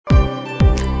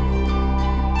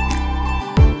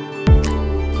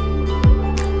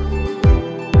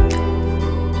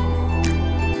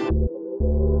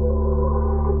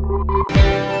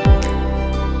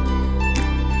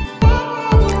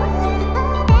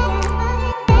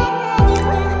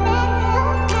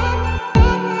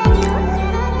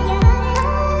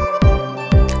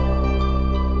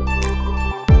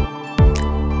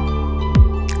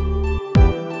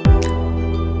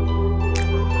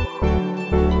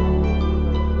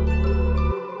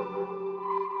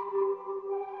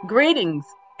Greetings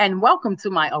and welcome to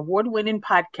my award winning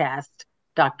podcast,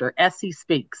 Dr. Essie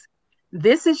Speaks.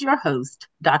 This is your host,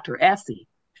 Dr. Essie.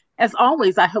 As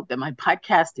always, I hope that my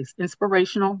podcast is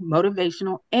inspirational,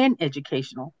 motivational, and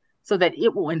educational so that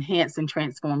it will enhance and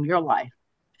transform your life.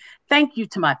 Thank you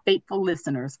to my faithful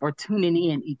listeners for tuning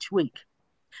in each week.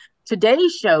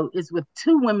 Today's show is with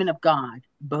two women of God,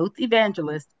 both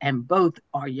evangelists and both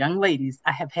are young ladies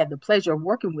I have had the pleasure of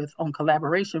working with on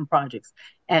collaboration projects,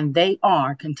 and they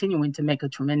are continuing to make a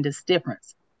tremendous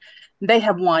difference. They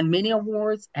have won many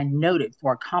awards and noted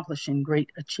for accomplishing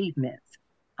great achievements.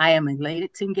 I am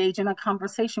elated to engage in a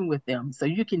conversation with them so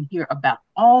you can hear about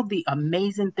all the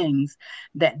amazing things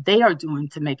that they are doing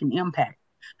to make an impact.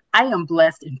 I am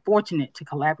blessed and fortunate to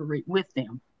collaborate with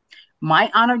them.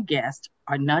 My honored guests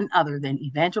are none other than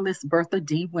Evangelist Bertha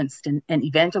D. Winston and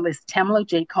Evangelist Tamala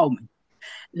J. Coleman.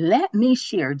 Let me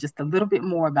share just a little bit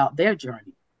more about their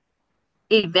journey.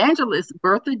 Evangelist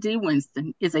Bertha D.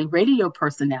 Winston is a radio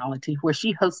personality where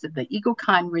she hosted the Eagle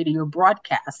Kind radio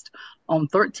broadcast on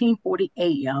 1340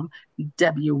 AM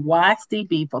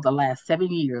WYCB for the last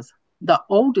 7 years, the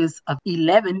oldest of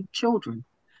 11 children,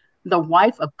 the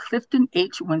wife of Clifton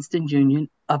H. Winston Jr.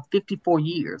 of 54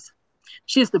 years.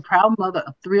 She is the proud mother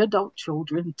of 3 adult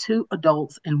children, 2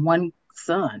 adults, and 1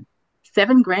 son,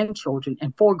 7 grandchildren,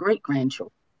 and 4 great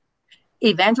grandchildren.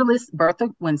 Evangelist Bertha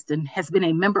Winston has been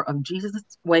a member of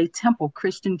Jesus Way Temple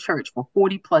Christian Church for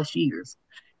 40 plus years.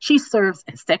 She serves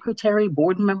as secretary,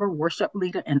 board member, worship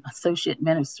leader, and associate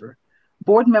minister,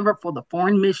 board member for the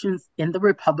Foreign Missions in the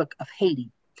Republic of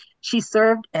Haiti. She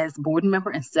served as board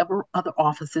member in several other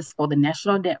offices for the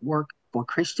National Network for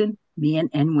Christian Men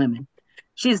and Women.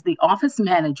 She is the office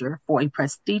manager for a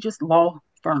prestigious law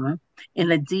firm in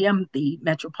the DMV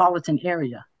metropolitan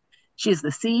area. She is the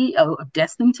CEO of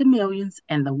Destined to Millions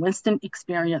and the Winston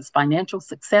Experience Financial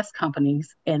Success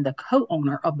Companies and the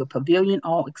co-owner of the Pavilion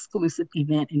All Exclusive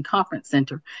Event and Conference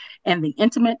Center and the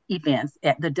Intimate Events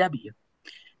at the W.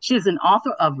 She is an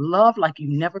author of Love Like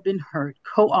You've Never Been Hurt,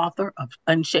 co-author of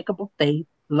Unshakable Faith,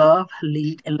 Love,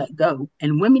 Lead, and Let Go,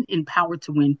 and Women Empowered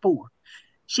to Win 4.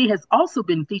 She has also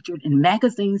been featured in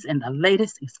magazines, and the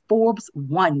latest is Forbes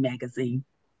One magazine,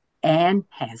 and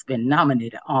has been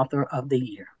nominated Author of the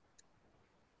Year.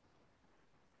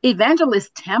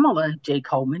 Evangelist Tamala J.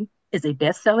 Coleman is a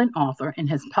best-selling author and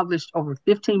has published over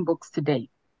 15 books to date.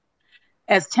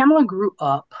 As Tamala grew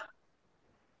up,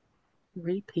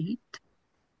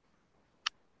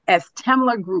 as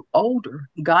Tamala grew older,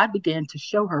 God began to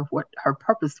show her what her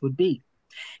purpose would be.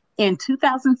 In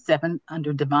 2007,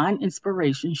 under divine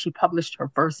inspiration, she published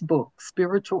her first book,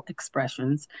 Spiritual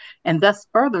Expressions, and thus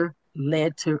further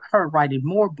led to her writing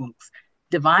more books,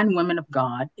 Divine Women of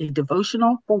God, a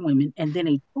devotional for women, and then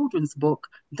a children's book,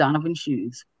 Donovan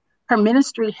Shoes. Her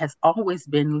ministry has always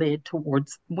been led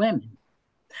towards women.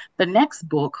 The next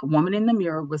book, Woman in the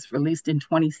Mirror, was released in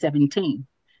 2017.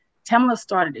 Tamala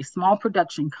started a small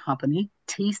production company,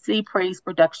 TC Praise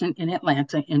Production in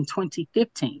Atlanta, in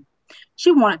 2015.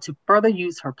 She wanted to further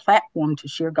use her platform to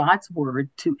share God's word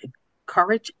to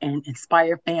encourage and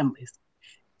inspire families.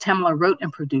 Tamala wrote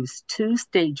and produced 2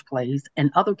 stage plays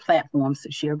and other platforms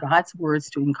to share God's words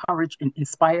to encourage and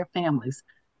inspire families.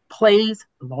 Plays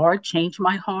Lord Change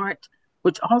My Heart,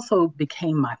 which also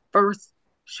became my first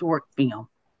short film,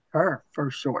 her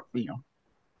first short film.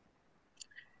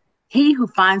 He who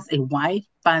finds a wife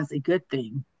finds a good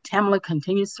thing. Tamala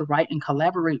continues to write and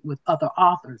collaborate with other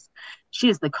authors. She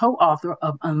is the co-author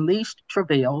of Unleashed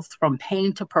Travails from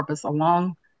Pain to Purpose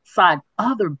alongside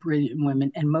other brilliant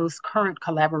women and most current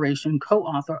collaboration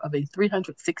co-author of a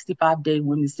 365-day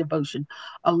women's devotion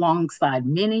alongside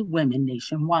many women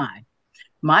nationwide.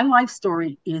 My life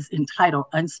story is entitled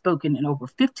Unspoken in over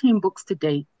 15 books to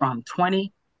date from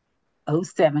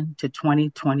 2007 to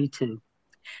 2022.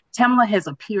 Tamala has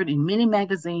appeared in many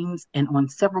magazines and on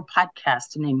several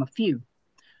podcasts, to name a few.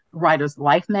 Writer's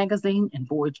Life magazine and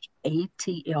Voyage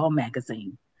ATL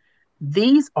magazine.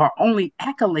 These are only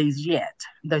accolades yet.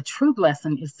 The true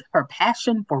blessing is her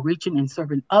passion for reaching and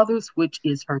serving others, which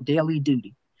is her daily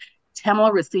duty.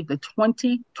 Tamala received the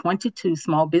 2022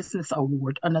 Small Business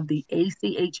Award under the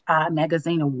ACHI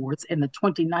Magazine Awards and the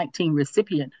 2019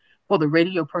 recipient for the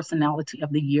Radio Personality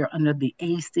of the Year under the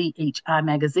ACHI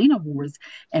Magazine Awards,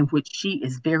 and which she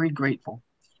is very grateful.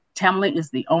 Tamala is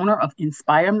the owner of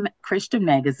Inspire Christian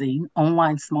Magazine,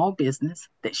 online small business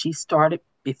that she started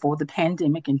before the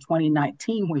pandemic in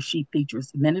 2019, where she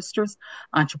features ministers,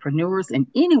 entrepreneurs, and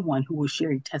anyone who will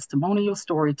share a testimonial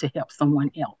story to help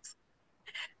someone else.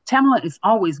 Tamala is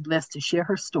always blessed to share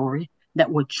her story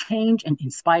that will change and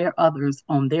inspire others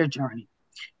on their journey,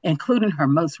 including her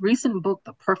most recent book,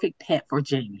 The Perfect Pet for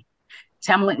Jamie.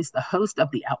 Tamala is the host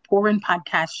of the Outpouring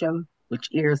podcast show, which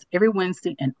airs every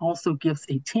Wednesday and also gives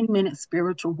a 10-minute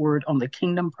spiritual word on the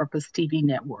Kingdom Purpose TV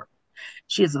network.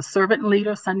 She is a servant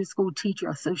leader, Sunday school teacher,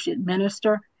 associate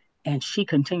minister, and she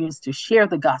continues to share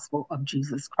the gospel of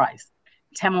Jesus Christ.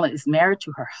 Tamala is married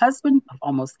to her husband of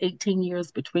almost 18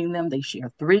 years. Between them, they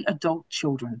share 3 adult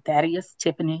children, Thaddeus,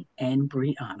 Tiffany, and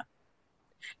Brianna.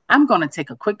 I'm going to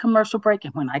take a quick commercial break,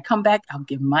 and when I come back, I'll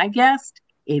give my guest,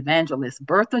 Evangelist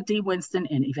Bertha D. Winston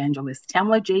and Evangelist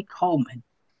Tamala J. Coleman,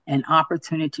 an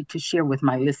opportunity to share with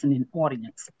my listening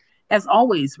audience. As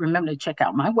always, remember to check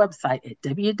out my website at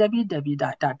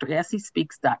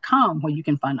www.dressyspeaks.com, where you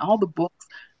can find all the books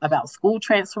about school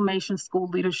transformation, school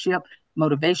leadership,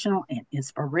 motivational and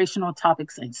inspirational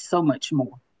topics, and so much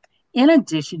more. In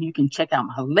addition, you can check out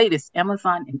my latest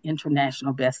Amazon and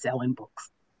international best-selling books.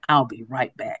 I'll be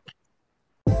right back.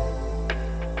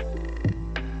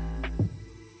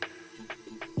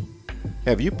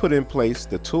 Have you put in place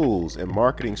the tools and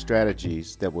marketing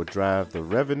strategies that will drive the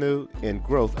revenue and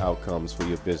growth outcomes for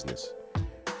your business?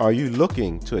 Are you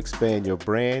looking to expand your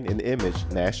brand and image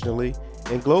nationally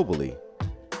and globally?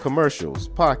 Commercials,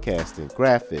 podcasting,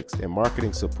 graphics, and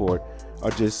marketing support are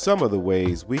just some of the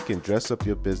ways we can dress up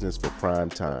your business for prime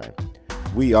time.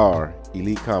 We are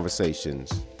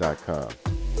EliteConversations.com.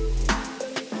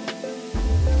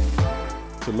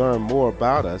 To learn more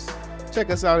about us, check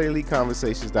us out at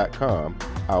EliteConversations.com,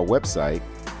 our website,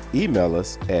 email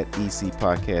us at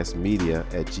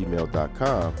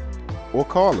ecpodcastmedia@gmail.com, or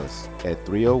call us at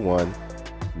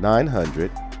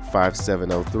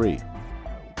 301-900-5703.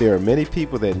 There are many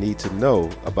people that need to know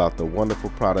about the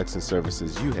wonderful products and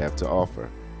services you have to offer.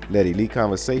 Let Elite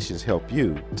Conversations help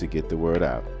you to get the word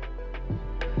out.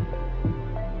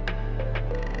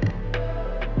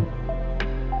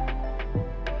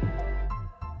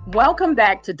 Welcome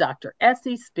back to Dr.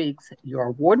 Essie Speaks, your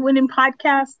award-winning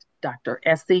podcast, Dr.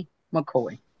 Essie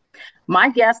McCoy. My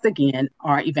guests again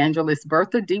are Evangelist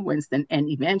Bertha D. Winston and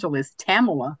Evangelist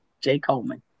Tamala J.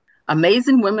 Coleman,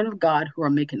 amazing women of God who are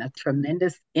making a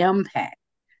tremendous impact.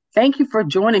 Thank you for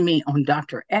joining me on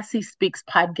Dr. Essie Speaks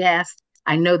podcast.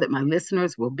 I know that my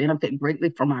listeners will benefit greatly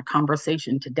from our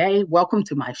conversation today. Welcome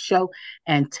to my show,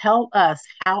 and tell us,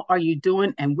 how are you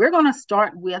doing? And we're going to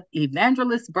start with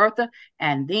Evangelist Bertha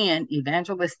and then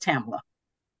Evangelist Tamala.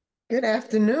 Good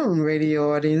afternoon,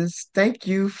 radio audience. Thank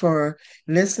you for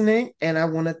listening, and I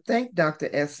want to thank Dr.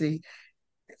 Essie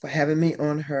for having me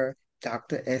on her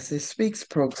Dr. Essie Speaks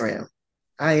program.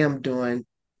 I am doing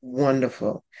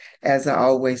wonderful. As I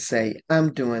always say,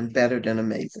 I'm doing better than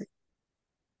amazing.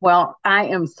 Well, I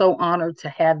am so honored to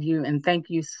have you, and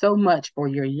thank you so much for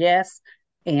your yes.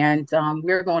 And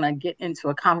we're going to get into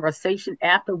a conversation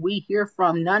after we hear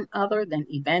from none other than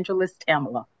Evangelist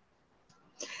Tamala.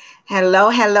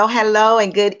 Hello, hello, hello,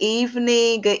 and good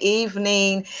evening. Good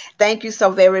evening. Thank you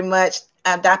so very much,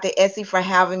 Dr. Essie, for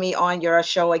having me on your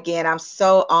show again. I'm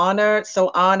so honored,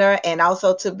 and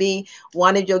also to be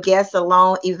one of your guests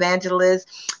along, Evangelist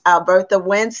Bertha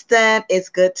Winston. It's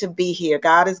good to be here.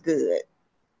 God is good.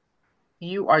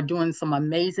 You are doing some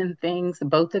amazing things,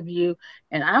 both of you.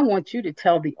 And I want you to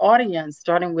tell the audience,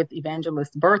 starting with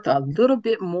Evangelist Bertha, a little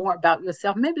bit more about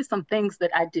yourself, maybe some things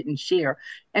that I didn't share,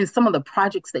 and some of the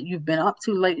projects that you've been up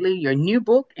to lately, your new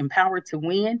book, Empowered to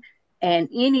Win, and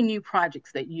any new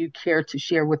projects that you care to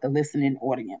share with the listening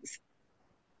audience.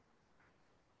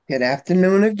 Good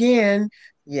afternoon again.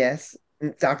 Yes,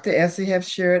 Dr. Essie have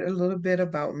shared a little bit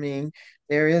about me.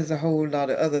 There is a whole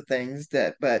lot of other things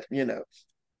but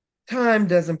time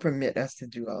doesn't permit us to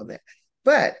do all that.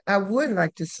 But I would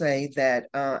like to say that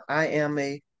I am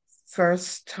a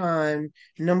first time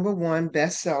 #1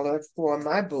 bestseller for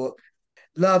my book,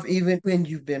 Love Even When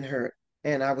You've Been Hurt.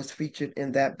 And I was featured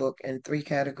in that book in 3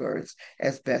 categories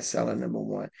as bestseller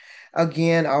 #1.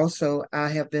 Again, also, I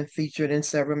have been featured in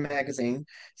several magazines,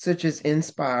 such as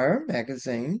Inspire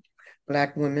magazine,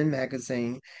 Black Women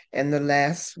magazine, and the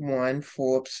last one,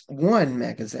 Forbes One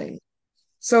magazine.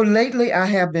 So lately, I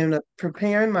have been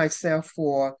preparing myself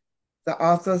for the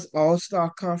Authors All-Star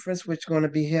Conference, which is going to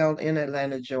be held in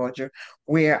Atlanta, Georgia,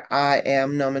 where I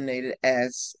am nominated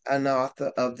as an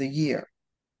Author of the Year.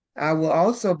 I will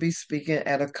also be speaking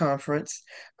at a conference.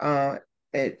 I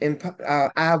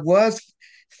was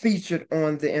featured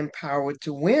on the Empowered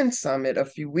to Win Summit a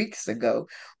few weeks ago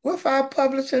with our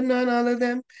publisher, none other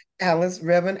than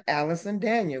Reverend Allison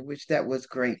Daniel, which that was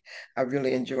great. I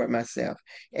really enjoyed myself.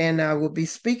 And I will be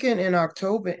speaking in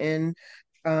October in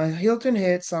Hilton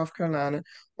Head, South Carolina,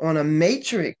 on a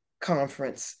Matrix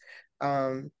conference,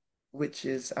 which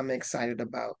I'm excited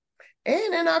about.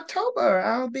 And in October,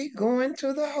 I'll be going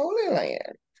to the Holy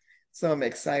Land. So I'm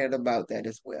excited about that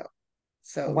as well.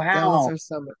 So those Wow. are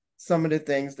some of the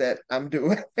things that I'm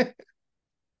doing.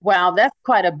 Wow, that's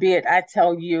quite a bit. I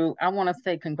tell you, I want to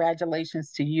say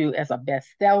congratulations to you as a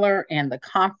bestseller and the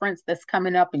conference that's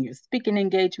coming up and your speaking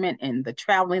engagement and the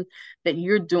traveling that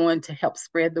you're doing to help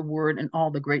spread the word and all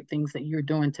the great things that you're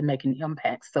doing to make an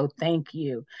impact. So thank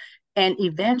you. And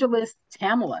Evangelist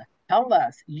Tamala, tell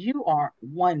us, you are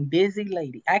one busy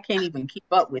lady. I can't even keep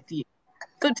up with you.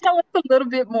 So tell us a little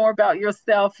bit more about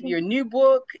yourself, your new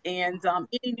book, and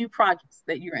any new projects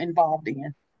that you're involved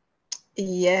in.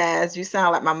 Yes, you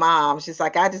sound like my mom. She's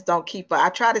like, I just don't keep up. I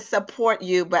try to support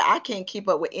you, but I can't keep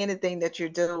up with anything that you're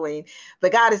doing.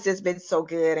 But God has just been so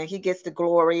good, and He gets the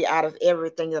glory out of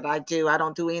everything that I do. I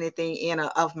don't do anything in or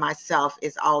of myself.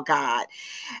 It's all God.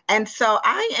 And so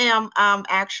I am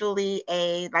actually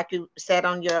like you said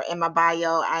on your in my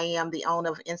bio, I am the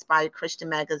owner of Inspired Christian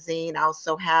Magazine. I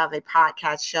also have a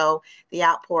podcast show, The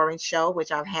Outpouring Show,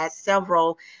 which I've had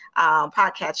several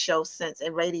podcast shows since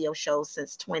and radio shows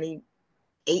since 2018.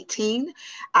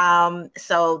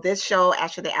 So this show,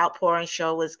 actually the Outpouring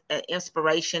Show, was an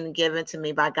inspiration given to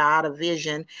me by God, a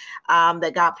vision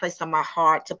that God placed on my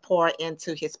heart to pour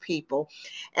into His people.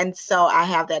 And so I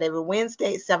have that every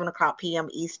Wednesday at 7 o'clock p.m.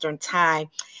 Eastern Time.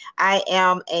 I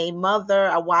am a mother,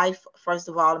 a wife. First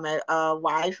of all, I'm a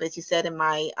wife, as you said in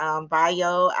my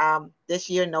bio. This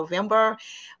year, November,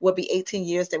 will be 18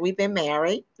 years that we've been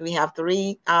married. We have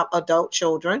three adult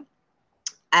children.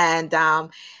 And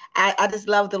I just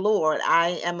love the Lord.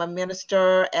 I am a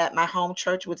minister at my home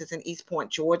church, which is in East Point,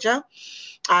 Georgia.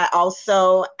 I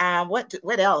also,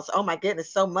 what else? Oh my goodness,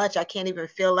 so much I can't even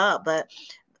fill up. But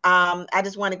I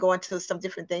just want to go into some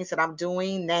different things that I'm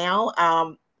doing now,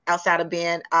 outside of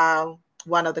being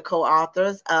one of the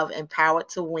co-authors of Empowered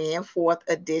to Win, fourth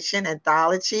edition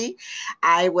anthology.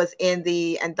 I was in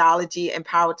the anthology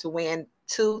Empowered to Win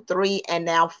 2, 3, and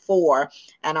now 4.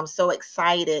 And I'm so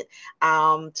excited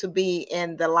to be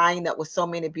in the lineup with so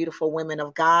many beautiful women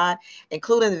of God,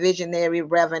 including the visionary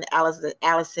Reverend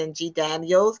Allison G.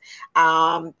 Daniels.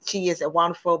 She is a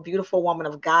wonderful, beautiful woman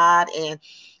of God. And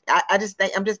I just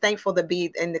think I'm just thankful to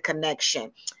be in the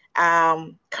connection.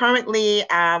 Currently,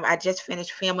 I just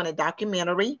finished filming a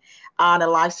documentary on the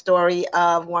life story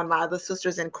of one of my other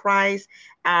sisters in Christ.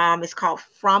 It's called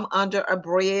From Under a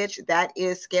Bridge. That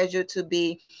is scheduled to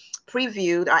be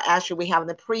previewed. Actually, we have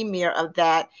the premiere of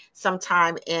that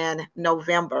sometime in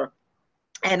November.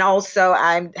 And also,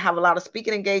 I have a lot of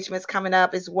speaking engagements coming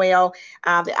up as well.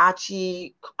 The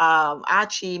Archie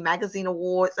Magazine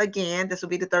Awards. Again, this will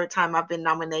be the third time I've been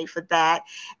nominated for that.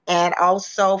 And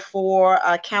also for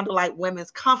a Candlelight Women's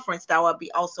Conference that I will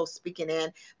be also speaking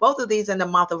in. Both of these in the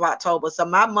month of October. So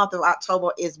my month of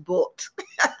October is booked.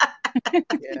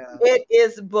 Yeah. It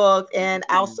is booked. And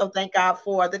I also thank God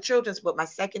for the children's book, my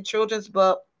second children's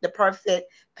book, The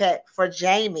Perfect Pet for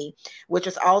Jamie, which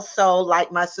is also,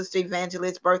 like my sister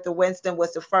evangelist Bertha Winston,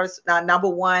 was the first number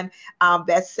one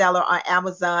bestseller on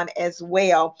Amazon as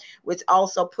well, which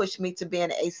also pushed me to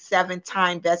being a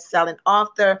 7-time best-selling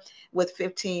author with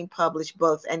 15 published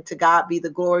books. And to God be the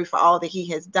glory for all that He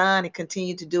has done and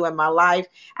continue to do in my life.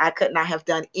 I could not have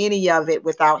done any of it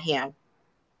without Him.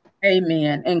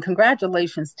 Amen. And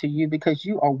congratulations to you because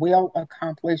you are well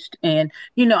accomplished. And,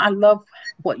 I love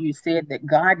what you said that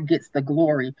God gets the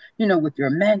glory, with your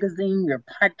magazine, your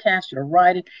podcast, your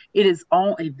writing. It is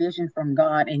all a vision from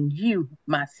God. And you,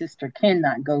 my sister,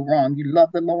 cannot go wrong. You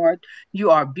love the Lord. You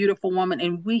are a beautiful woman.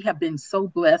 And we have been so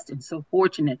blessed and so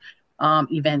fortunate.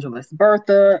 Evangelist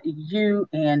Bertha, you,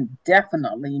 and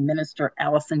definitely Minister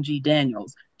Allison G.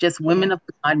 Daniels, just women Yeah, of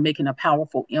God making a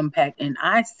powerful impact. And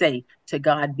I say, to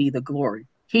God be the glory.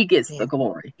 He gets yeah. the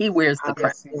glory. He wears the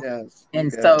crown. Yes, he does. He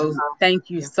And does. so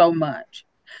thank you Yeah. so much.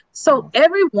 So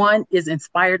everyone is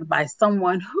inspired by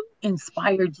someone who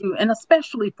inspired you, and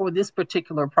especially for this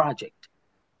particular project.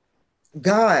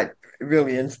 God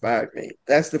really inspired me.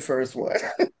 That's the first one.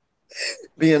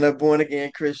 Being a born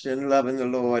again Christian, loving the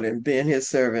Lord, and being His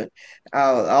servant,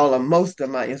 all of most of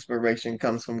my inspiration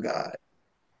comes from God.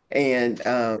 And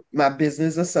my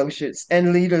business associates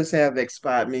and leaders have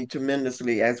inspired me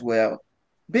tremendously as well.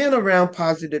 Being around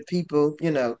positive people,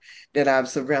 that I've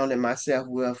surrounded myself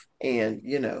with, and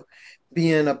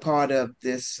being a part of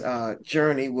this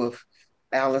journey with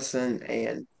Allison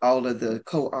and all of the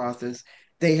co-authors,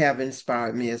 they have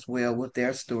inspired me as well with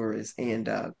their stories. And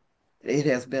it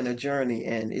has been a journey,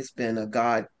 and it's been a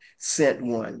God sent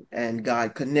one, and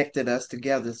God connected us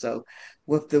together. So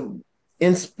with the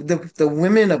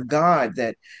women of God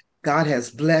that God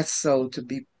has blessed so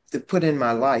to put in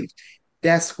my life,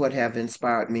 that's what have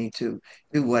inspired me to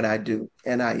do what I do.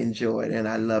 And I enjoy it and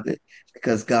I love it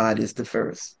because God is the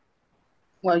first.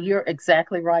 Well, you're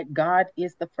exactly right. God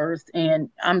is the first. And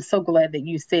I'm so glad that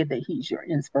you said that He's your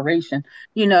inspiration.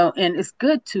 And it's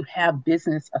good to have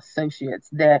business associates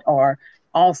that are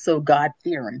also God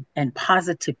fearing and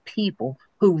positive people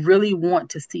who really want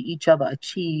to see each other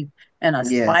achieve and Yes,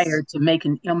 aspire to make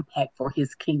an impact for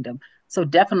His kingdom. So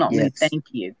definitely yes, thank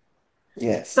you.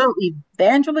 yes. So,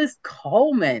 Evangelist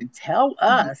Coleman, tell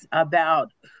us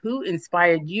about who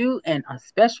inspired you and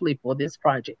especially for this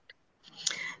project.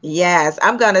 Yes,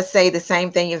 I'm going to say the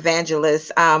same thing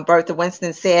Evangelist Bertha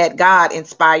Winston said. God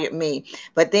inspired me.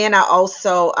 But then I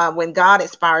also, when God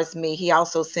inspires me, He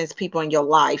also sends people in your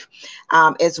life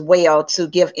as well to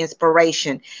give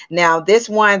inspiration. Now, this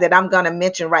one that I'm going to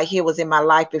mention right here was in my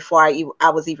life before I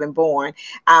was even born.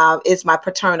 It's my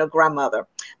paternal grandmother.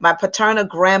 My paternal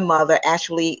grandmother,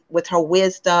 actually, with her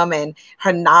wisdom and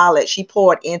her knowledge, she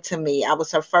poured into me. I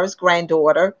was her first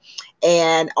granddaughter,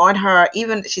 and on her,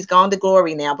 even she's gone to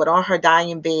glory now, but on her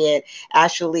dying bed,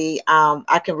 actually,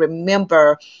 I can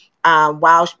remember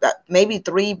while maybe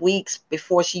 3 weeks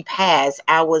before she passed,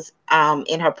 I was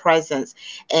in her presence,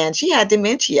 and she had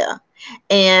dementia,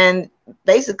 and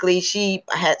basically she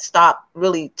had stopped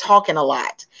really talking a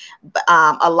lot.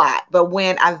 But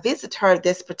when I visited her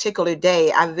this particular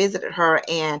day, I visited her,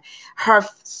 and her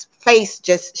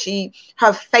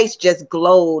her face just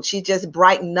glowed. She just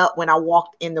brightened up when I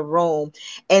walked in the room.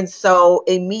 And so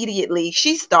immediately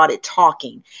she started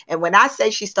talking. And when I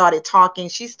say she started talking,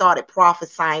 she started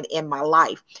prophesying in my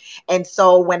life. And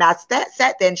so when I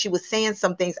sat there and she was saying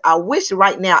some things, I wish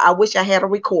I had a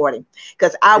recording,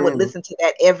 because I would Mm, listen to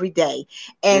that every day.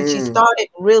 And she mm, started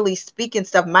really speaking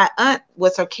stuff. My aunt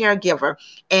was her caregiver,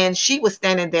 and she was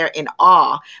standing there in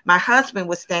awe. My husband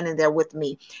was standing there with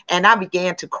me, and I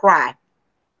began to cry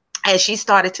as she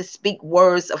started to speak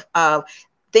words of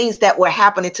things that were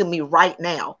happening to me right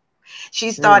now.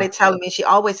 She mm, started telling me, she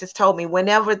always has told me,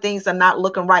 whenever things are not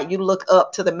looking right, you look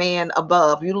up to the man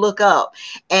above, you look up.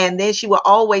 And then she will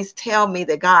always tell me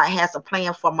that God has a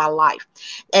plan for my life.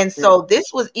 And mm, so this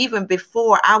was even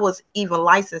before I was even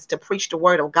licensed to preach the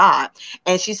word of God.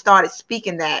 And she started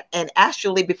speaking that. And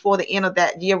actually, before the end of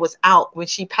that year was out, when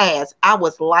she passed, I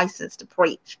was licensed to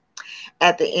preach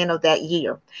at the end of that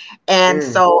year. And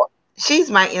mm. so she's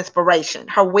my inspiration.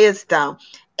 Her wisdom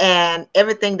and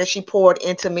everything that she poured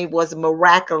into me was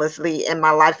miraculously in my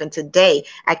life. And today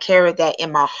I carry that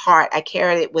in my heart. I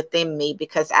carry it within me,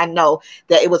 because I know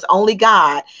that it was only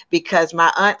God. Because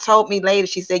my aunt told me later,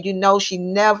 she said, she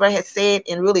never had said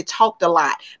and really talked a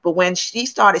lot. But when she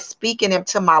started speaking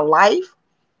into my life,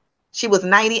 she was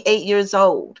 98 years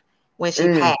old when she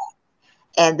Mm, passed,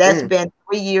 and that's mm, been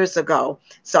 3 years ago.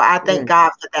 So I thank mm.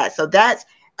 God for that. So that's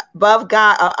above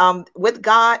God. With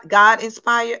God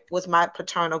inspired was my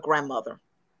paternal grandmother.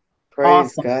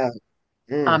 Praise Awesome. God.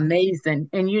 Mm, Amazing.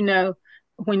 And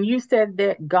when you said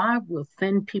that God will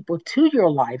send people to your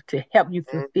life to help you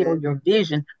fulfill mhm, your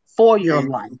vision for your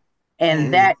life. mhm,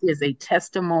 And mhm, that is a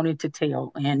testimony to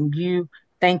tell. And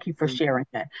thank you for mhm. sharing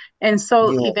that. And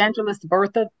so, Yeah. Evangelist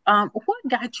Bertha, what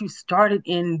got you started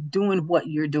in doing what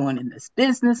you're doing in this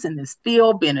business, in this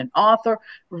field, being an author,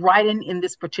 writing in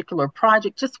this particular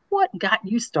project? Just what got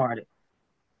you started?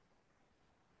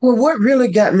 Well, what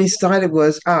really got me started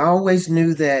was I always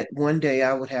knew that one day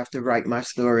I would have to write my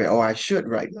story, or I should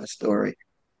write my story.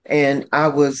 And I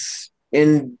was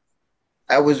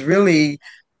really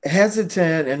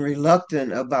hesitant and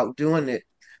reluctant about doing it.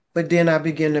 But then I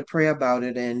began to pray about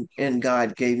it, and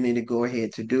God gave me the go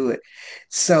ahead to do it.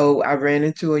 So I ran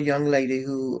into a young lady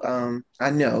who I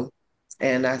know,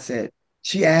 and I said,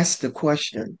 she asked a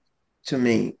question to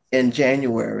me in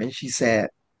January, and she said,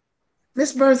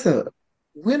 Miss Bertha,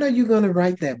 when are you going to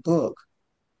write that book?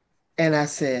 And I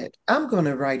said, I'm going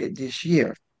to write it this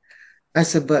year. I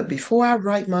said, but before I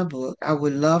write my book, I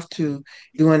would love to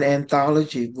do an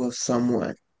anthology with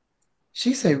someone.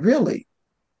 She said, really?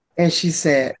 And she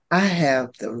said, I have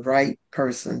the right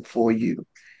person for you.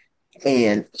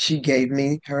 And she gave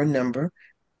me her number,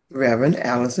 Reverend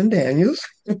Allison Daniels.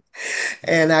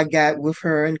 And I got with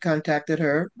her and contacted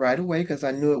her right away because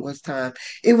I knew it was time.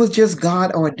 It was just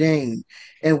God ordained.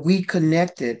 And we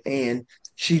connected, and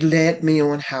she led me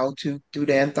on how to do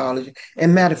the anthology.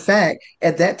 And matter of fact,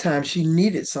 at that time, she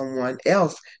needed someone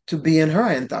else to be in her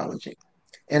anthology.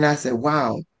 And I said,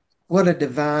 wow, what a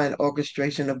divine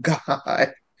orchestration of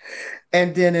God.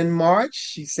 And then in March,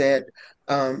 she said,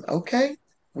 okay,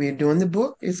 we're doing the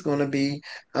book. It's going to be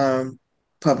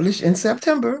published in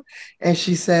September. And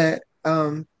she said,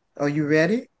 are you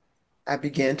ready? I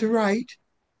began to write.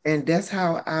 And that's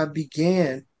how I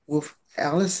began with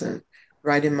Allison,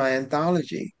 writing my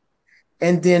anthology.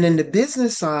 And then in the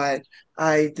business side,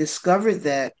 I discovered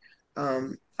that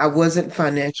I wasn't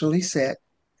financially set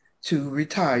to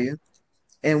retire.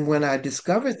 And when I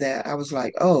discovered that, I was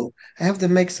like, oh, I have to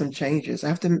make some changes. I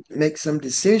have to make some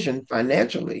decision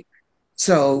financially.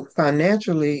 So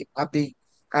financially,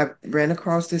 I ran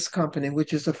across this company,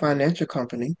 which is a financial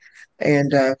company,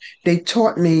 and they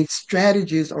taught me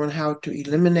strategies on how to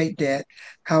eliminate debt,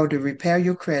 how to repair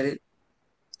your credit,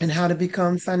 and how to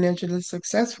become financially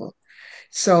successful.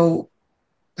 So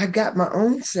I got my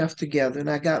own self together and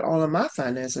I got all of my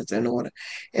finances in order.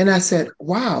 And I said,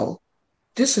 wow,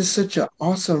 this is such an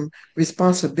awesome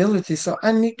responsibility. So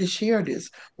I need to share this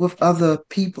with other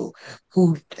people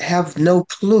who have no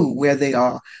clue where they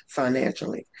are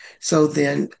financially. So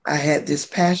then I had this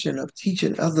passion of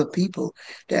teaching other people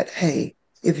that, hey,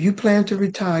 if you plan to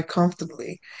retire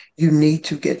comfortably, you need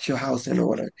to get your house in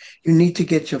order. You need to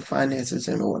get your finances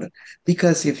in order.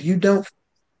 Because if you don't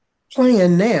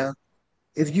plan now,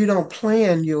 if you don't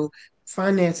plan your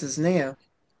finances now,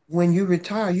 when you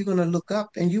retire, you're going to look up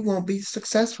and you won't be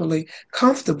successfully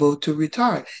comfortable to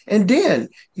retire. And then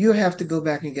you'll have to go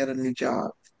back and get a new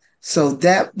job. So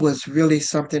that was really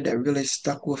something that really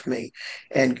stuck with me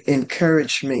and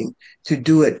encouraged me to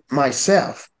do it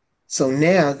myself. So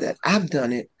now that I've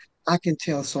done it, I can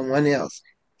tell someone else,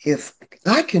 if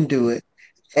I can do it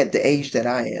at the age that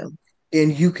I am,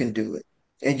 then you can do it.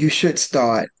 And you should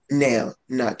start now,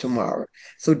 not tomorrow.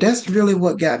 So that's really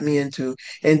what got me into.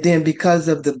 And then because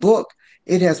of the book,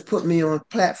 it has put me on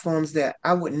platforms that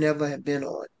I would never have been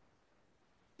on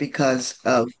because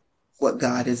of what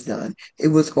God has done. It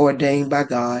was ordained by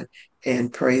God,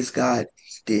 and praise God,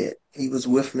 He did. He was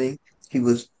with me. He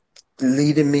was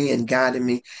leading me and guiding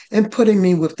me and putting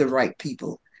me with the right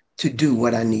people to do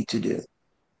what I need to do.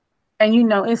 And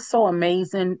it's so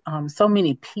amazing. So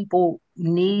many people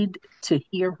need to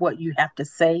hear what you have to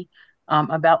say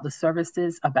about the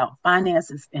services, about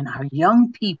finances, and our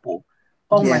young people.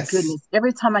 Oh my Yes, goodness.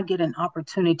 Every time I get an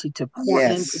opportunity to pour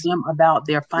into yes, them about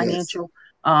their yes, financial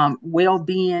well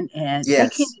being, and they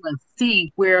can't yes, even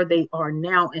see where they are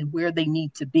now and where they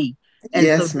need to be. And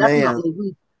so, yes, ma'am. definitely,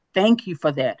 we thank you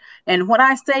for that. And when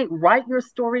I say write your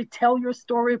story, tell your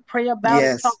story, pray about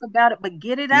it, talk Yes, about it, but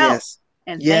get it out. yes,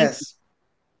 And thank you. yes.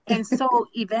 And so,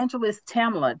 Evangelist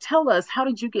Tamala, tell us, how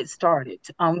did you get started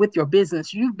with your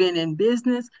business? You've been in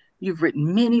business, you've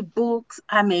written many books.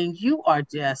 I mean, you are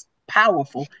just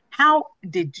powerful. How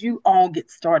did you all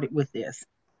get started with this?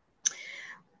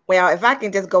 Well, if I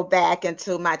can just go back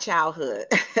into my childhood,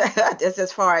 just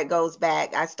as far it goes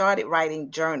back, I started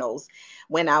writing journals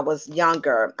when I was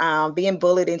younger, being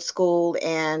bullied in school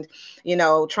and,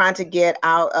 trying to get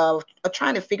out of,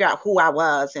 trying to figure out who I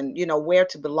was and, where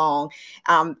to belong.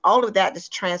 All of that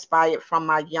just transpired from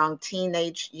my young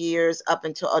teenage years up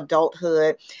into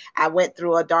adulthood. I went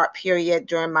through a dark period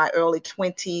during my early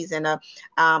 20s in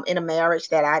a marriage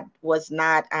that I was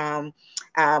not.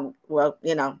 Well,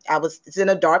 I was it's in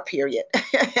a dark period.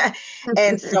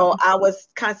 And so I was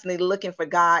constantly looking for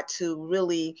God to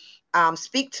really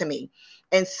speak to me.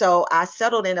 And so I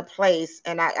settled in a place,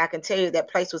 and I can tell you that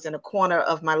place was in a corner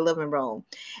of my living room.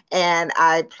 And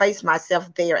I placed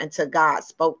myself there until God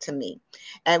spoke to me.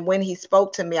 And when He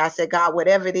spoke to me, I said, God,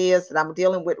 whatever it is that I'm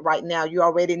dealing with right now, you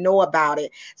already know about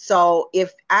it. So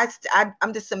if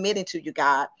I'm just submitting to you,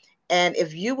 God. And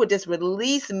if you would just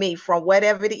release me from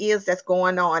whatever it is that's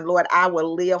going on, Lord, I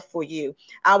will live for you.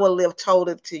 I will live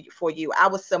totally for you. I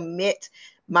will submit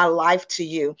my life to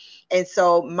you. And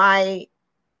so my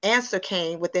answer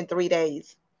came within 3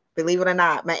 days. Believe it or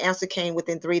not, my answer came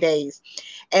within 3 days.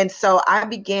 And so I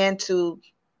began to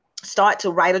start to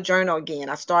write a journal again.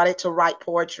 I started to write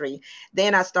poetry.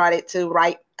 Then I started to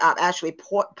write, actually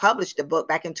published the book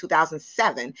back in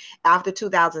 2007. After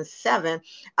 2007,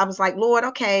 I was like, Lord,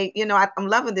 okay, I'm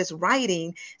loving this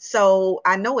writing. So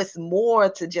I know it's more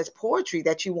to just poetry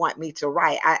that you want me to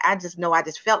write. I just know, I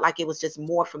just felt like it was just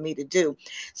more for me to do.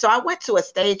 So I went to a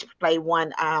stage play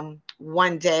one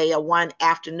day or one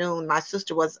afternoon. My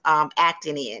sister was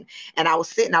acting in, and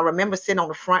I remember sitting on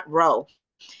the front row,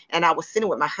 and I was sitting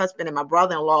with my husband and my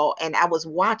brother-in-law, and I was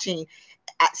watching.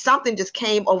 Something just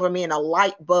came over me, and a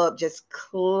light bulb just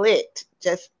clicked,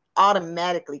 just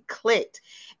automatically clicked.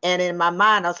 And in my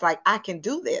mind, I was like, I can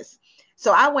do this.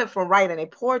 So I went from writing a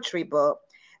poetry book,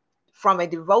 from a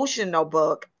devotional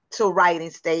book, to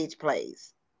writing stage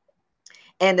plays.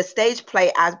 And the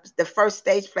first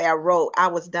stage play I wrote, I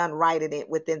was done writing it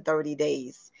within 30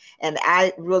 days. And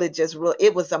I really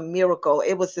it was a miracle.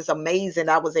 It was just amazing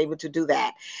I was able to do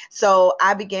that. So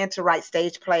I began to write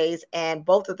stage plays, and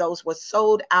both of those were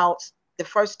sold out the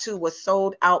first two were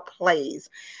sold out plays.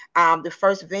 The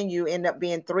first venue ended up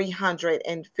being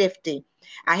 350.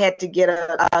 I had to get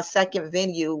a second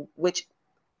venue, which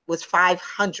was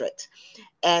 500,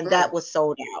 and that Mm. was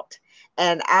sold out.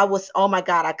 And I was, oh my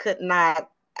God, I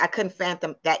couldn't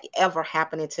fathom that ever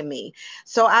happening to me.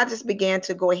 So I just began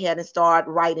to go ahead and start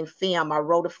writing film. I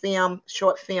wrote a film,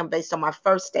 short film based on my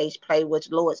first stage play, which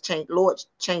Lord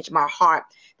changed my heart.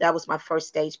 That was my first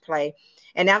stage play.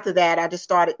 And after that, I just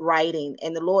started writing,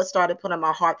 and the Lord started putting on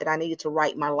my heart that I needed to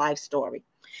write my life story,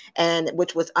 and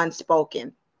which was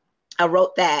unspoken. I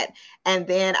wrote that. And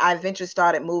then I eventually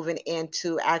started moving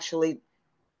into actually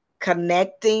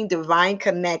connecting, divine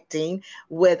connecting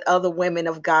with other women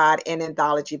of God in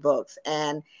anthology books.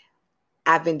 And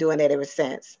I've been doing that ever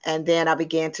since. And then I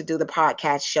began to do the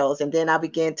podcast shows, and then I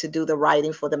began to do the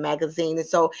writing for the magazine. And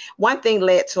so one thing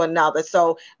led to another.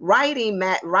 So writing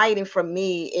for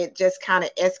me, it just kind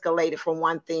of escalated from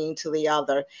one thing to the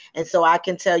other. And so I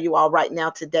can tell you all right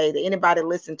now today that anybody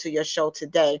listen to your show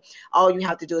today, all you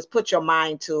have to do is put your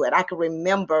mind to it. I can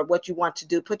remember what you want to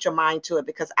do, put your mind to it,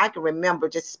 because I can remember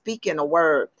just speaking a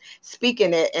word,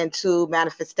 speaking it into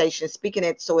manifestation, speaking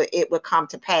it so it will come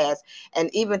to pass. And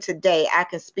even today, I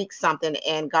can speak something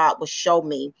and God will show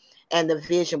me, and the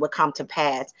vision will come to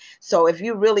pass. So if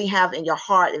you really have in your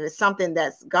heart, if it's something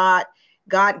that's God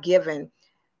given,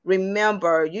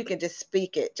 remember you can just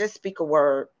speak it. Just speak a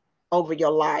word over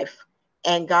your life,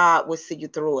 and God will see you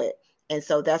through it. And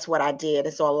so that's what I did.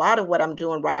 And so a lot of what I'm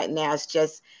doing right now is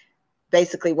just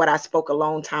basically what I spoke a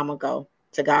long time ago.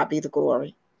 To God be the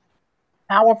glory.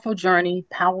 Powerful journey,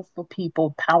 powerful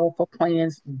people, powerful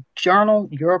plans. Journal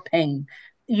your pain.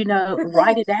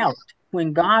 Write it out.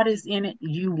 When God is in it,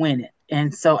 you win it.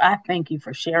 And so I thank you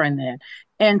for sharing that.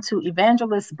 And to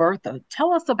Evangelist Bertha,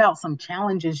 tell us about some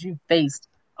challenges you faced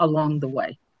along the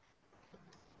way.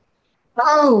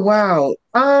 Oh, wow.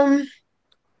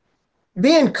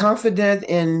 Being confident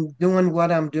in doing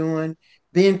what I'm doing,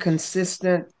 being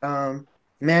consistent,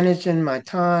 managing my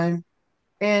time,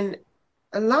 and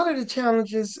a lot of the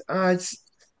challenges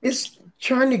it's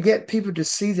trying to get people to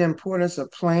see the importance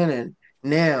of planning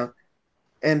now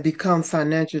and become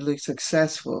financially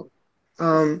successful.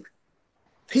 Um,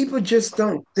 People just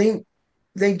don't think,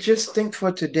 they just think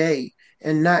for today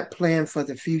and not plan for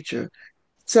the future.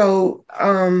 So,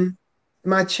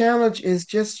 my challenge is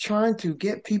just trying to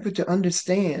get people to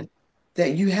understand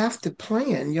that you have to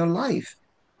plan your life.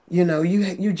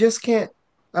 You just can't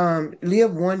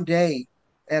live one day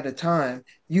at a time.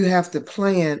 You have to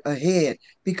plan ahead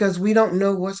because we don't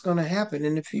know what's going to happen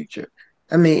in the future.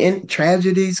 I mean,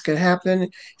 tragedies could happen.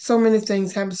 So many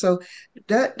things happen. So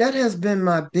that has been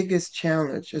my biggest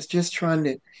challenge is just trying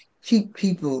to keep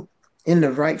people in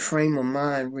the right frame of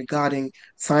mind regarding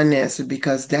finances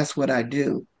because that's what I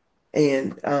do.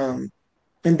 And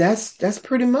that's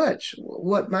pretty much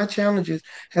what my challenges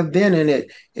have been in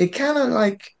it. It kind of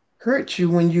like hurts you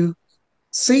when you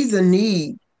see the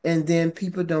need and then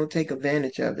people don't take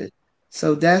advantage of it.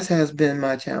 So that has been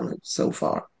my challenge so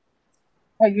far.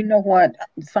 Well, you know what?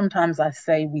 Sometimes I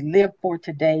say we live for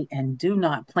today and do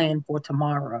not plan for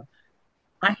tomorrow.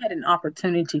 I had an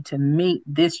opportunity to meet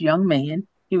this young man.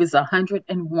 He was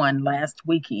 101 last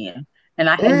weekend, and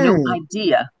I had no Mm,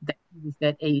 idea that he was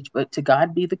that age, but to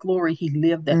God be the glory, he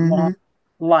lived that long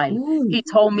mm-hmm. life. Ooh, He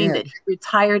told me yeah. that he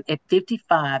retired at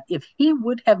 55. If he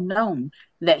would have known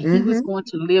that he was Mm-hmm. going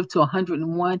to live to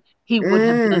 101, he would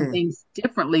have done Mm, things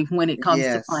differently when it comes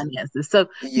to yes. finances. So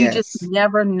you just Yes.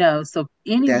 never know. So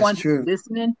That's anyone who's true.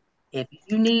 listening, if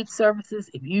you need services,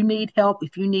 if you need help,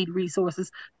 if you need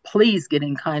resources, please get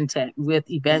in contact with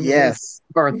Evangelist Yes.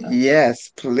 Bertha.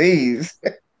 Yes, please.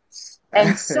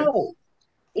 And so,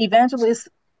 Evangelist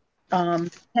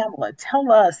Pamela,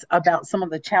 tell us about some of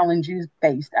the challenges you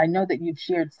faced. I know that you've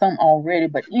shared some already,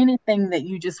 but anything that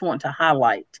you just want to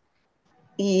highlight?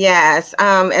 Yes,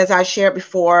 as I shared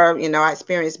before, I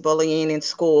experienced bullying in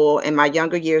school in my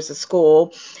younger years of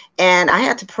school, and I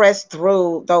had to press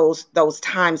through those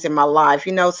times in my life.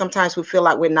 Sometimes we feel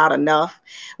like we're not enough.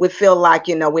 We feel like,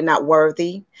 we're not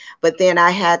worthy. But then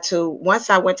I had to, once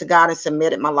I went to God and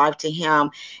submitted my life to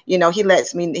Him, He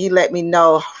let me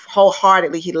know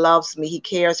wholeheartedly He loves me, He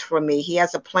cares for me, He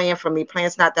has a plan for me,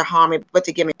 plans not to harm me, but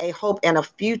to give me a hope and a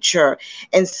future.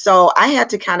 And so I had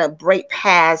to kind of break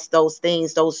past those things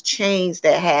those chains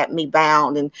that had me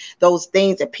bound, and those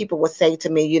things that people would say to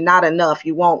me, you're not enough,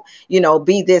 you won't,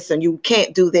 be this, and you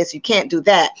can't do this, you can't do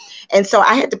that. And so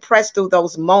I had to press through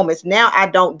those moments. Now I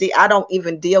don't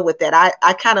even deal with that.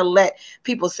 I kind of let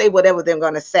people say whatever they're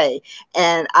going to say,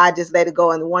 and I just let it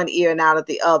go in one ear and out of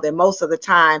the other. Most of the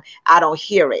time I don't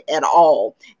hear it at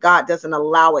all. God doesn't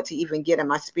allow it to even get in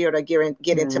my spirit or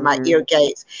get into my Mm-hmm. ear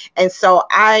gates. And so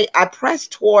I press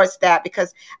towards that,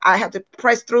 because I have to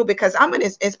press through, because I'm an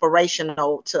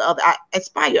inspirational to others. I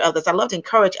inspire others. I love to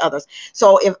encourage others.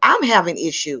 So if I'm having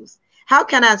issues, how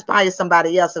can I inspire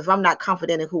somebody else if I'm not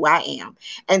confident in who I am?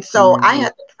 And so I Mm-hmm. had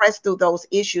to press through those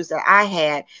issues that I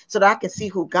had, so that I can see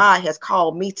who God has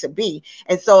called me to be.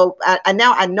 And so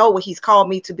now I know what he's called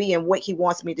me to be and what he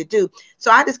wants me to do.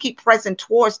 So I just keep pressing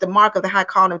towards the mark of the high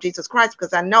calling of Jesus Christ,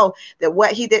 because I know that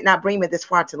what he did not bring me this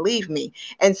far to leave me.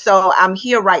 And so I'm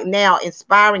here right now,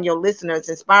 inspiring your listeners,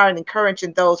 inspiring,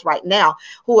 encouraging those right now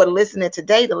who are listening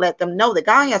today, to let them know that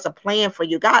God has a plan for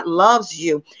you. God loves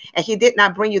you, and he did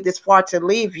not bring you this far to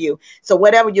leave you. So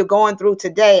whatever you're going through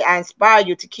today, I inspire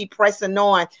you to keep pressing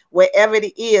on. Wherever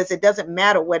it is, it doesn't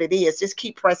matter what it is. Just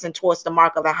keep pressing towards the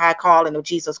mark of the high calling of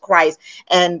Jesus Christ,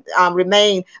 and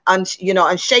remain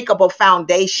unshakable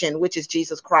foundation, which is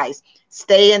Jesus Christ.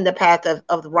 Stay in the path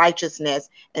of righteousness,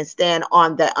 and stand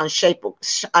on the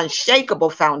unshakable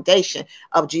foundation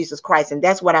of Jesus Christ. And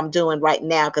that's what I'm doing right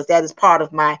now, because that is part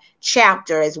of my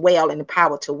chapter as well in the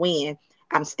Power to Win.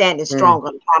 I'm standing Mm. strong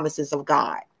on the promises of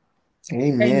God.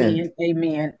 Amen. Amen.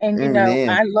 Amen. And Amen.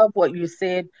 I love what you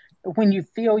said. When you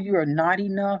feel you are not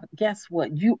enough, guess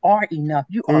what? You are enough.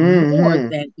 You are more Mm-hmm.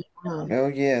 than enough. Mm. Oh,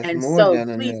 yes, And more so than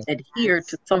please enough. adhere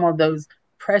to some of those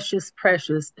precious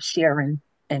sharing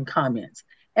and comments.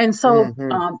 And so,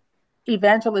 Mm-hmm.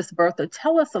 Evangelist Bertha,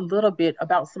 tell us a little bit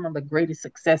about some of the greatest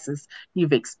successes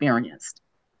you've experienced.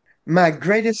 My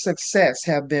greatest success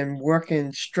have been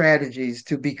working strategies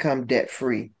to become debt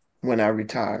free when I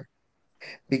retire.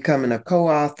 Becoming a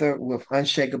co-author with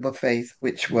Unshakable Faith,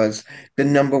 which was the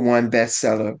 #1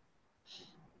 bestseller,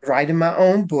 writing my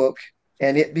own book,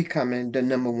 and it becoming the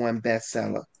 #1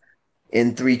 bestseller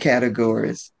in 3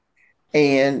 categories,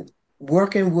 and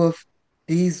working with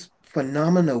these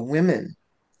phenomenal women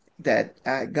that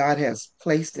God has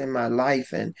placed in my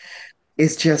life. And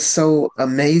it's just so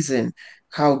amazing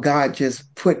how God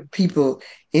just put people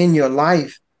in your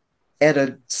life at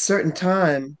a certain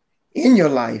time in your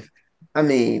life. I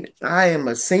mean, I am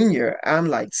a senior. I'm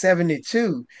like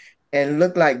 72, and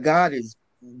look like God is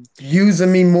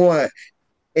using me more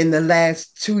in the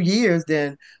last 2 years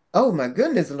than, oh my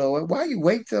goodness, Lord, why you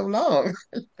wait so long?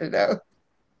 you know?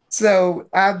 So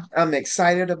I'm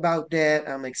excited about that.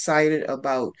 I'm excited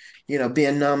about,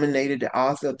 being nominated the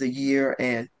author of the year,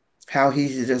 and how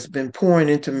he's just been pouring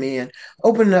into me and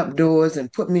opening up doors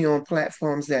and put me on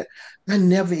platforms that I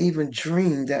never even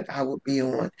dreamed that I would be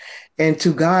on. And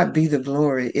to God be the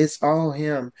glory. It's all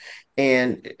him.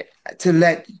 And to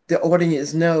let the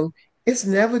audience know, it's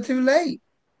never too late.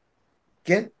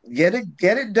 Get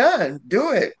it done.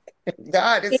 Do it.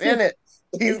 God is in it.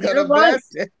 He's You're gonna right.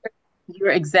 bless it.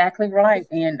 You're exactly right.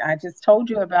 And I just told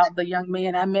you about the young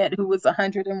man I met who was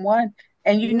 101.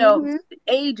 And Mhm.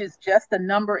 age is just a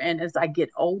number. And as I get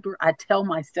older, I tell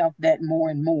myself that more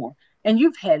and more. And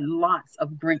you've had lots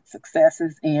of great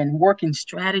successes in working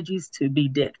strategies to be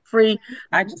debt free.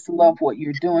 I just love what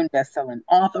you're doing. Best-selling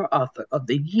author, author of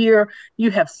the year.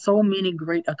 You have so many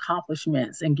great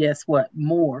accomplishments. And guess what?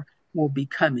 More will be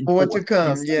coming More to forth. And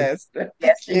come. so, Yes. Thank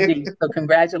yes, you. indeed. So,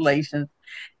 congratulations.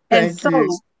 And Thank you.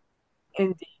 so,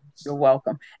 indeed, you're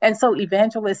welcome. And so,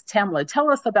 Evangelist Tamla,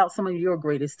 tell us about some of your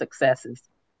greatest successes.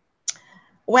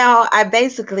 Well, I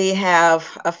basically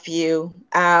have a few.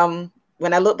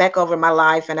 When I look back over my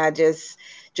life, and I just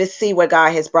see where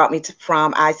God has brought me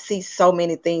from, I see so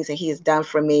many things that He has done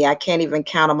for me. I can't even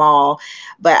count them all,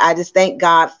 but I just thank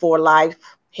God for life,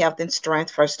 health, and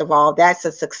strength. First of all, that's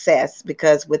a success,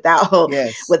 because without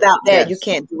Yes. without that, you Yes.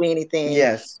 can't do anything.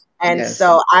 Yes. And Yes.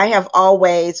 so I have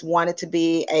always wanted to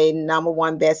be a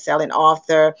 #1 best-selling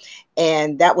author,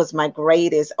 and that was my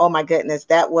greatest. Oh my goodness,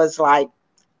 that was like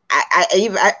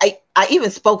I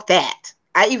even spoke that.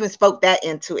 I even spoke that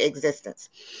into existence,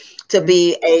 to Mhm.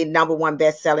 be a #1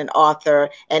 best-selling author.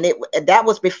 And that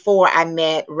was before I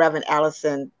met Reverend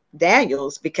Allison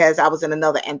Daniels, because I was in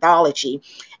another anthology,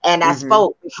 and I Mhm.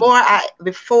 spoke before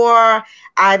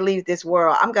I leave this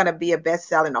world, I'm gonna be a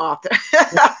best-selling author.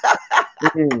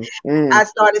 Mhm. Mhm. I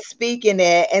started speaking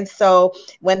it. And so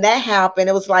when that happened,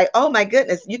 it was like, oh my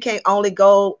goodness, you can't only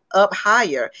go up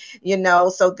higher.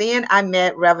 So then I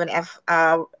met Reverend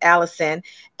Allison,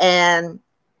 and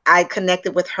I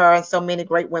connected with her and so many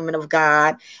great women of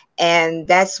God. And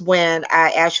that's when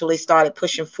I actually started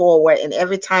pushing forward. And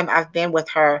every time I've been with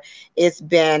her, it's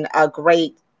been a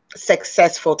great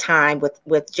successful time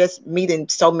with just meeting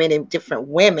so many different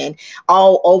women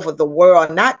all over the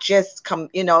world, not just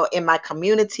in my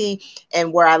community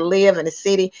and where I live in the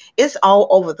city. It's all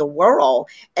over the world,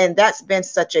 and that's been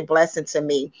such a blessing to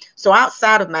me. So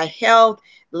outside of my health,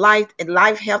 life,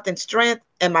 health, and strength,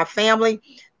 and my family,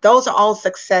 those are all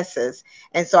successes.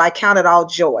 And so I count it all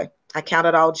joy. I count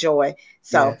it all joy.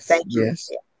 So Yes, thank you.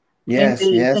 yes,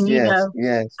 yes, Indeed. yes, And yes,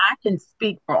 yes, I can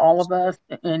speak for all of us.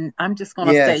 And I'm just going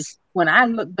to say, yes. when I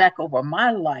look back over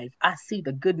my life, I see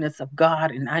the goodness of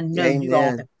God. And I know you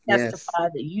all have Amen. Yes.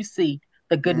 testified that you see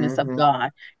the goodness of Hmm.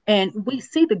 God. And we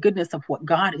see the goodness of what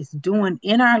God is doing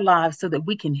in our lives so that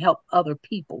we can help other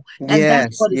people. And that's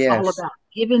Yes, what it's all yes. about,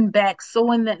 giving back,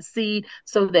 sowing that seed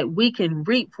so that we can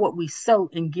reap what we sow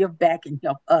and give back and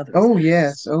help others. Oh,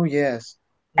 yes. Oh, yes.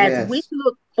 As we Yes.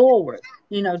 look forward,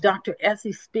 Dr.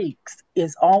 Essie Speaks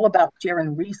is all about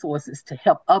sharing resources to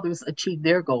help others achieve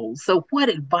their goals. So, what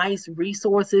advice,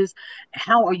 resources,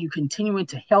 how are you continuing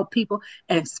to help people?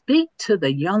 And speak to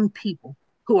the young people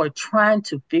who are trying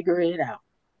to figure it out.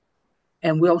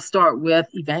 And we'll start with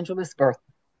Evangelist Bertha.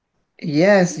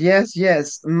 Yes, yes,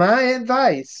 yes. My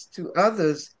advice to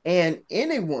others and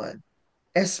anyone,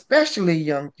 especially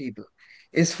young people,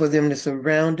 is for them to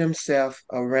surround themselves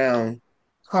around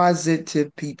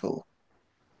positive people.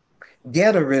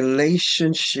 Get a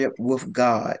relationship with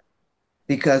God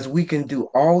because we can do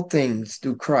all things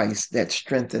through Christ that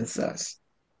strengthens us.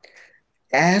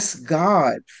 Ask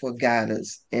God for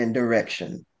guidance and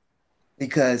direction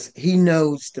because He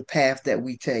knows the path that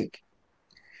we take.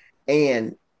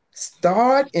 And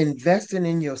start investing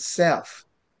in yourself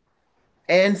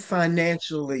and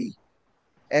financially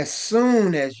as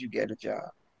soon as you get a job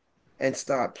and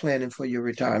start planning for your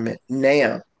retirement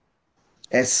now.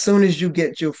 As soon as you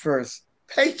get your first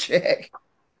paycheck,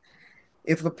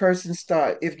 if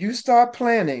you start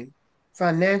planning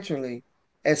financially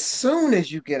as soon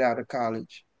as you get out of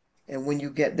college and when you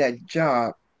get that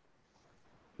job,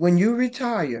 when you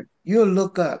retire, you'll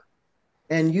look up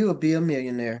and you'll be a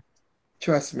millionaire.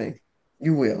 Trust me,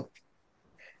 you will.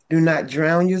 Do not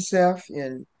drown yourself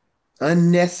in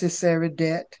unnecessary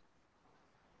debt.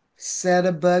 Set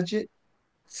a budget,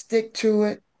 stick to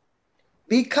it,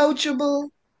 be coachable,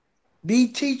 be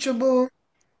teachable.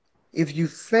 If you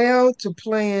fail to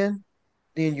plan,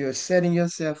 then you're setting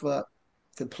yourself up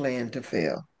to plan to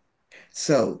fail.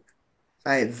 So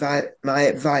my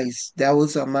advice,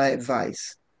 those are my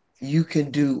advice. You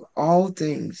can do all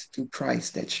things through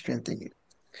Christ that strengthen you.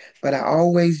 But I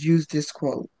always use this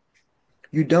quote.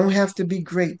 You don't have to be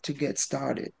great to get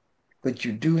started, but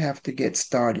you do have to get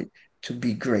started to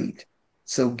be great.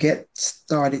 So get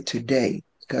started today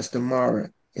because tomorrow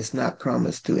is not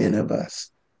promised to any of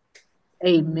us.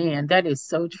 Amen. That is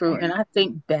so true. And I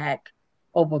think back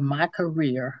over my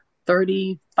career,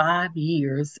 35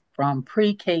 years from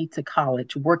pre K to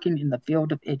college, working in the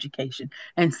field of education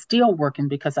and still working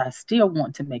because I still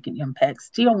want to make an impact,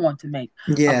 still want to make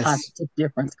a Yes, positive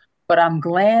difference. But I'm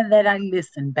glad that I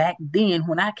listened back then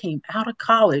when I came out of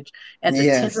college at the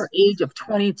tender yes, age of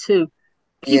 22,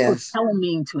 people yes, telling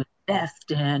me to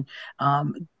invest and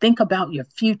think about your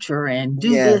future and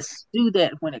do this, yes, do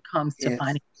that when it comes to yes,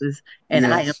 finances. And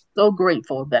I am yes. so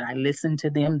grateful that I listened to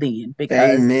them then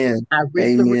because Amen. I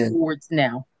reap the Amen. rewards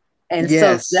now. And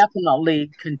so Yes,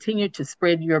 definitely continue to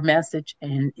spread your message.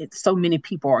 And it's so many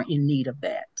people are in need of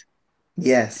that.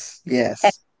 yes,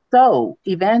 And yes, so,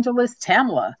 Evangelist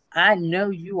Tamla, I know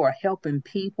you are helping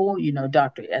people.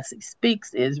 Dr. Essie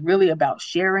Speaks is really about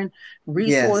sharing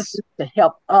yes. resources to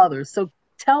help others. So,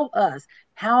 tell us,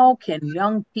 how can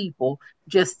young people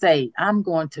just say, I'm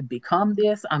going to become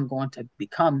this, I'm going to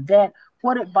become that?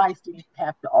 What advice do you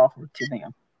have to offer to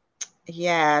them?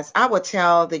 Yes, I would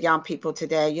tell the young people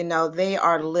today,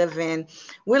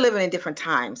 we're living in different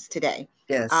times today,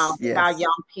 Yes, with our yes,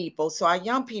 young people. So our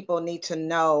young people need to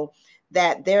know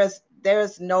that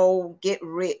there's no get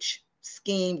rich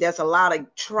scheme. There's a lot of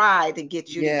try to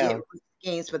get you to get yeah. rich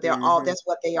schemes, but Mm-hmm. that's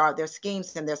what they are. They're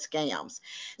schemes and they're scams.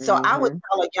 So I would Mm-hmm.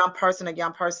 tell a young person or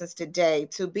young persons today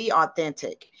to be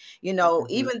authentic.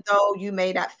 Mm-hmm. Even though you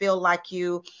may not feel like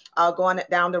you going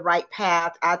down the right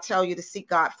path, I tell you to seek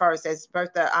God first. As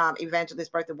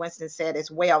Evangelist Bertha Winston said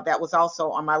as well, that was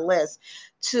also on my list,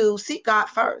 to seek God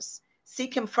first.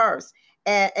 Seek Him first.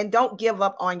 And don't give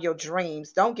up on your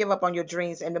dreams. Don't give up on your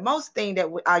dreams. And the most thing that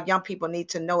our young people need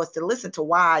to know is to listen to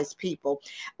wise people.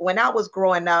 When I was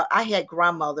growing up, I had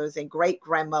grandmothers and great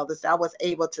grandmothers I was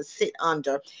able to sit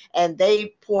under, and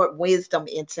they poured wisdom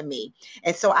into me.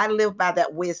 And so I live by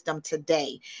that wisdom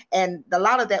today. And a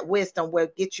lot of that wisdom will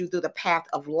get you through the path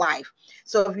of life.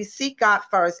 So if you seek God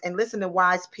first and listen to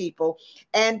wise people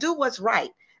and do what's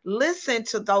right, listen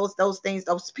to those things,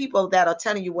 those people that are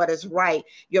telling you what is right.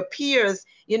 Your peers,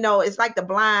 it's like the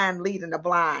blind leading the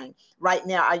blind. Right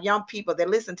now, our young people, they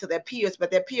listen to their peers, but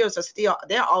their peers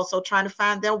they're also trying to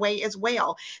find their way as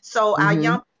well. So our Mm-hmm.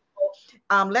 young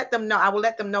people, let them know. I will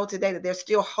let them know today that there's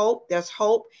still hope. There's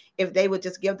hope if they would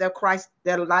just give their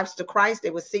lives to Christ.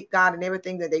 They would seek God in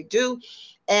everything that they do,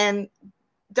 and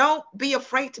don't be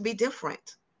afraid to be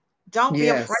different. Don't be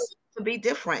afraid Yes. to be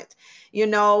different. A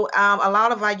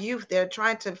lot of our youth, they're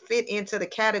trying to fit into the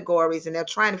categories, and they're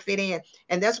trying to fit in.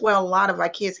 And that's where a lot of our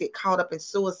kids get caught up in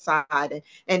suicide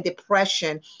and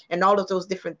depression and all of those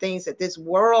different things that this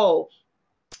world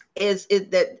is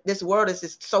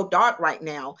just so dark right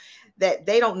now that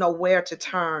they don't know where to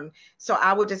turn. So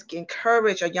I would just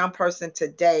encourage a young person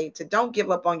today to don't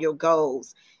give up on your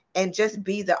goals and just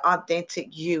be the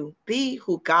authentic you. Be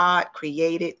who God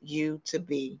created you to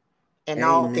be. And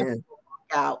all things Amen. will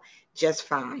work out just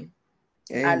fine.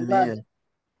 I love Amen. it.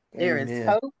 There is Amen.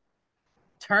 hope.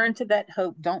 Turn to that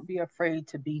hope. Don't be afraid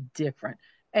to be different.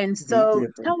 And Be so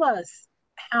different. tell us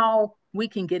how we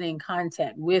can get in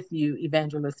contact with you,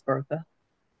 Evangelist Bertha.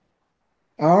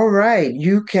 All right.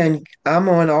 I'm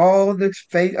on I'm on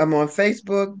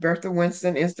Facebook, Bertha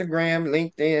Winston, Instagram,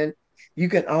 LinkedIn. You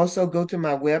can also go to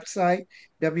my website,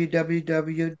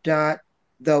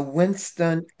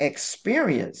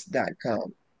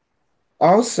 www.thewinstонexperience.com.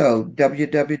 Also,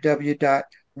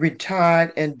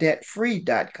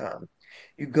 www.retiredanddebtfree.com.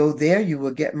 You go there, you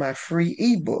will get my free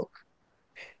ebook,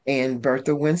 and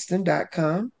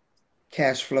berthawinston.com,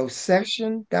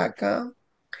 cashflowsession.com,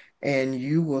 and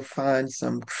you will find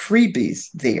some freebies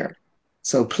there.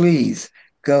 So please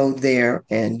go there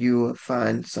and you will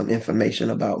find some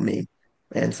information about me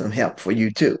and some help for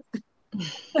you too.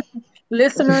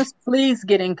 Listeners, please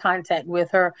get in contact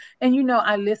with her. And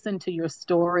I listened to your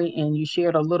story and you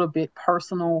shared a little bit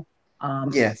personal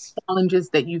Yes, challenges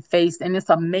that you faced. And it's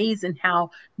amazing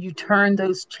how you turn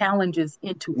those challenges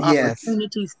into yes,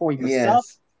 opportunities for yourself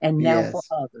yes, and now for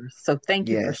yes, others. So thank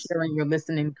you for yes. sharing your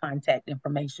listening contact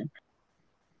information.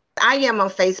 I am on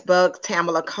Facebook,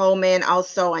 Tamala Coleman.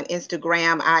 Also on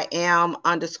Instagram, I am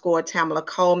 _ Tamala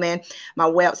Coleman. My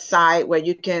website where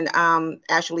you can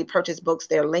actually purchase books,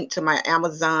 they're linked to my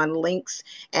Amazon links,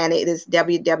 and it is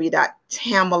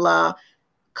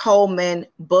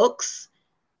www.tamalacolemanbooks.com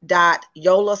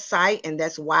Yola site, and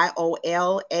that's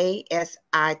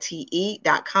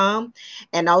YOLASITE.com.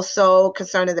 And also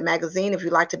concerning the magazine, if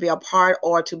you'd like to be a part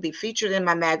or to be featured in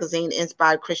my magazine,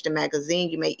 Inspired Christian Magazine,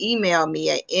 you may email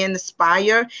me at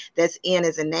inspire, that's N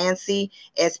as in Nancy,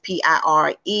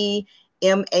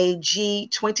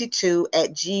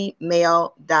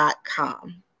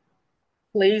 SPIREMAG22@gmail.com.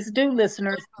 Please do,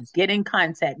 listeners, get in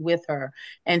contact with her.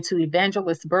 And to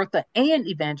Evangelist Bertha and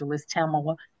Evangelist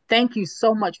Tamala, thank you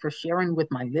so much for sharing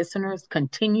with my listeners.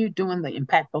 Continue doing the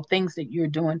impactful things that you're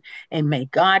doing, and may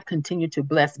God continue to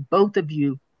bless both of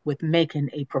you with making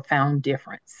a profound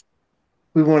difference.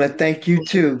 We want to thank you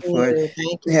too for Thank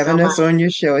you so having much. us on your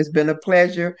show. It's been a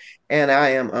pleasure and I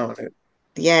am honored.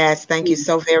 Yes, thank you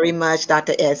so very much,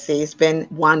 Dr. Essie. It's been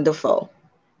wonderful.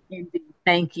 Indeed.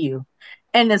 Thank you.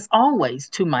 And as always,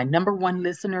 to my number one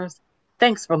listeners,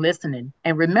 thanks for listening.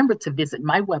 And remember to visit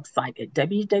my website at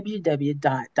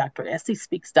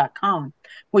www.dressiespeaks.com,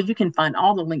 where you can find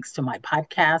all the links to my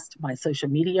podcast, my social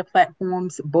media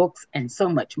platforms, books, and so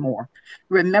much more.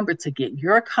 Remember to get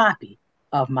your copy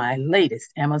of my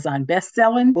latest Amazon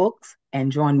best-selling books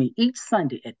and join me each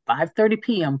Sunday at 5:30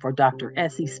 p.m. for Dr.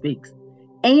 Essie Speaks.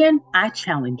 And I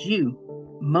challenge you,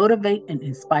 motivate and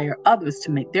inspire others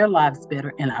to make their lives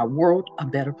better and our world a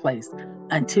better place.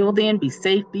 Until then, be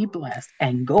safe, be blessed,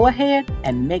 and go ahead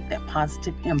and make that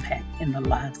positive impact in the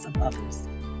lives of others.